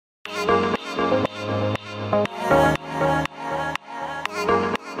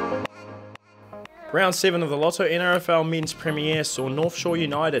Round 7 of the Lotto NRFL Men's Premier saw North Shore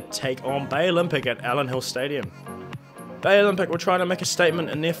United take on Bay Olympic at Allen Hill Stadium. Bay Olympic were trying to make a statement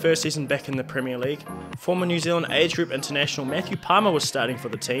in their first season back in the Premier League. Former New Zealand age group international Matthew Palmer was starting for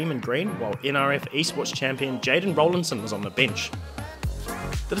the team in green, while NRF esports champion Jaden Rowlandson was on the bench.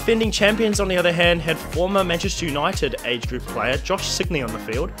 The defending champions, on the other hand, had former Manchester United age group player Josh Signey on the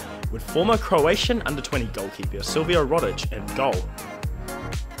field, with former Croatian under-20 goalkeeper Silvio Rodic in goal.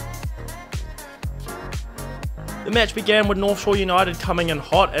 The match began with North Shore United coming in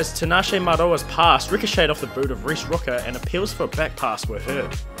hot as Tinashe Maroa's pass ricocheted off the boot of Reece Rooker and appeals for a back pass were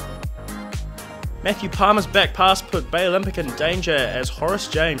heard. Matthew Palmer's back pass put Bay Olympic in danger as Horace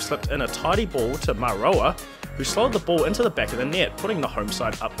James slipped in a tidy ball to Maroa, who slowed the ball into the back of the net, putting the home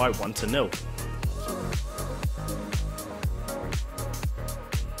side up by 1-0.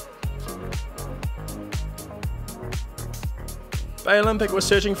 Bay Olympic was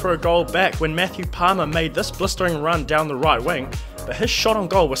searching for a goal back when Matthew Palmer made this blistering run down the right wing, but his shot on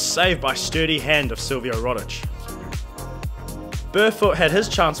goal was saved by sturdy hand of Silvio Rodic. Burfoot had his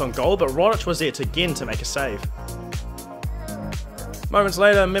chance on goal, but Rodic was there again to make a save. Moments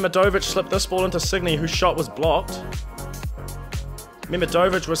later, Memidovic slipped this ball into Signey, whose shot was blocked.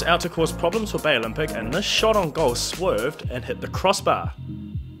 Memidovic was out to cause problems for Bay Olympic, and this shot on goal swerved and hit the crossbar.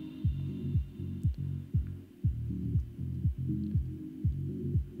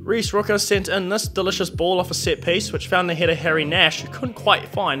 Reece Rooker sent in this delicious ball off a set piece, which found the header Harry Nash, who couldn't quite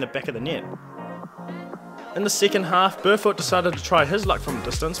find the back of the net. In the second half, Burfoot decided to try his luck from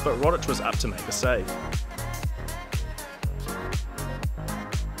distance, but Rodic was up to make a save.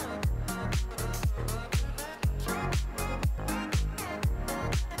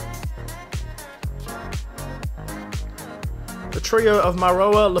 The trio of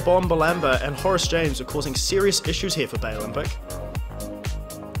Maroa, Lebon Balamba and Horace James are causing serious issues here for Bay Olympic.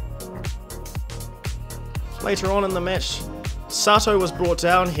 Later on in the match, Sato was brought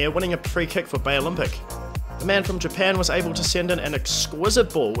down here, winning a free kick for Bay Olympic. The man from Japan was able to send in an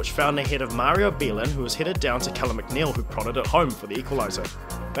exquisite ball which found the head of Mario Belin, who was headed down to Callum McNeil, who prodded it home for the equaliser.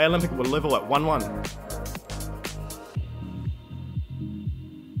 Bay Olympic were level at 1-1.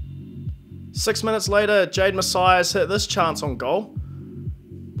 6 minutes later, Jade Messias hit this chance on goal,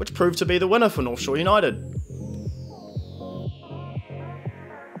 which proved to be the winner for North Shore United.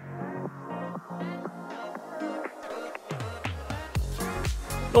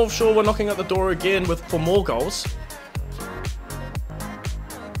 North Shore were knocking at the door again for more goals.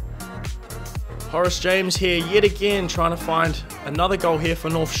 Horace James here yet again trying to find another goal here for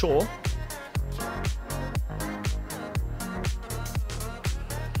North Shore.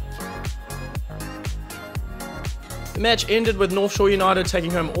 The match ended with North Shore United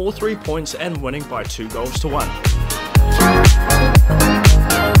taking home all 3 points and winning by 2-1.